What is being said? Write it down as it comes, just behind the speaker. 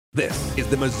This is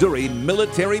the Missouri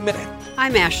Military Minute.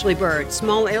 I'm Ashley Bird.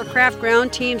 Small aircraft,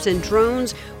 ground teams, and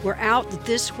drones were out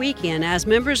this weekend as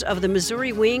members of the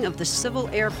Missouri wing of the Civil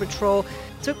Air Patrol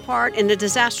took part in a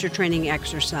disaster training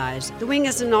exercise. The wing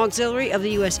is an auxiliary of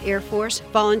the U.S. Air Force,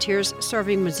 volunteers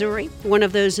serving Missouri. One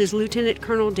of those is Lieutenant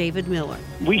Colonel David Miller.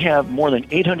 We have more than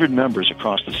 800 members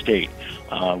across the state.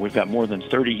 We've got more than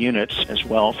 30 units as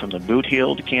well, from the Boot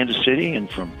Heel to Kansas City and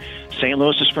from St.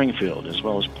 Louis to Springfield, as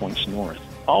well as points north.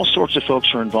 All sorts of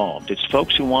folks are involved. It's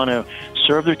folks who want to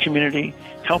serve their community,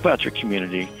 help out their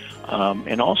community,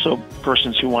 and also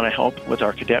persons who want to help with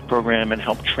our cadet program and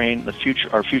help train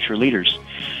our future leaders.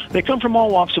 They come from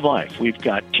all walks of life. We've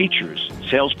got teachers,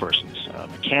 salespersons,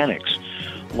 mechanics,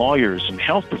 lawyers, and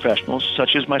health professionals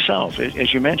such as myself.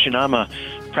 As you mentioned, I'm a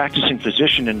practicing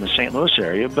physician in the St. Louis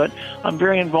area, but I'm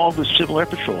very involved with Civil Air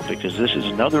Patrol because this is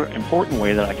another important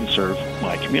way that I can serve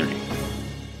my community.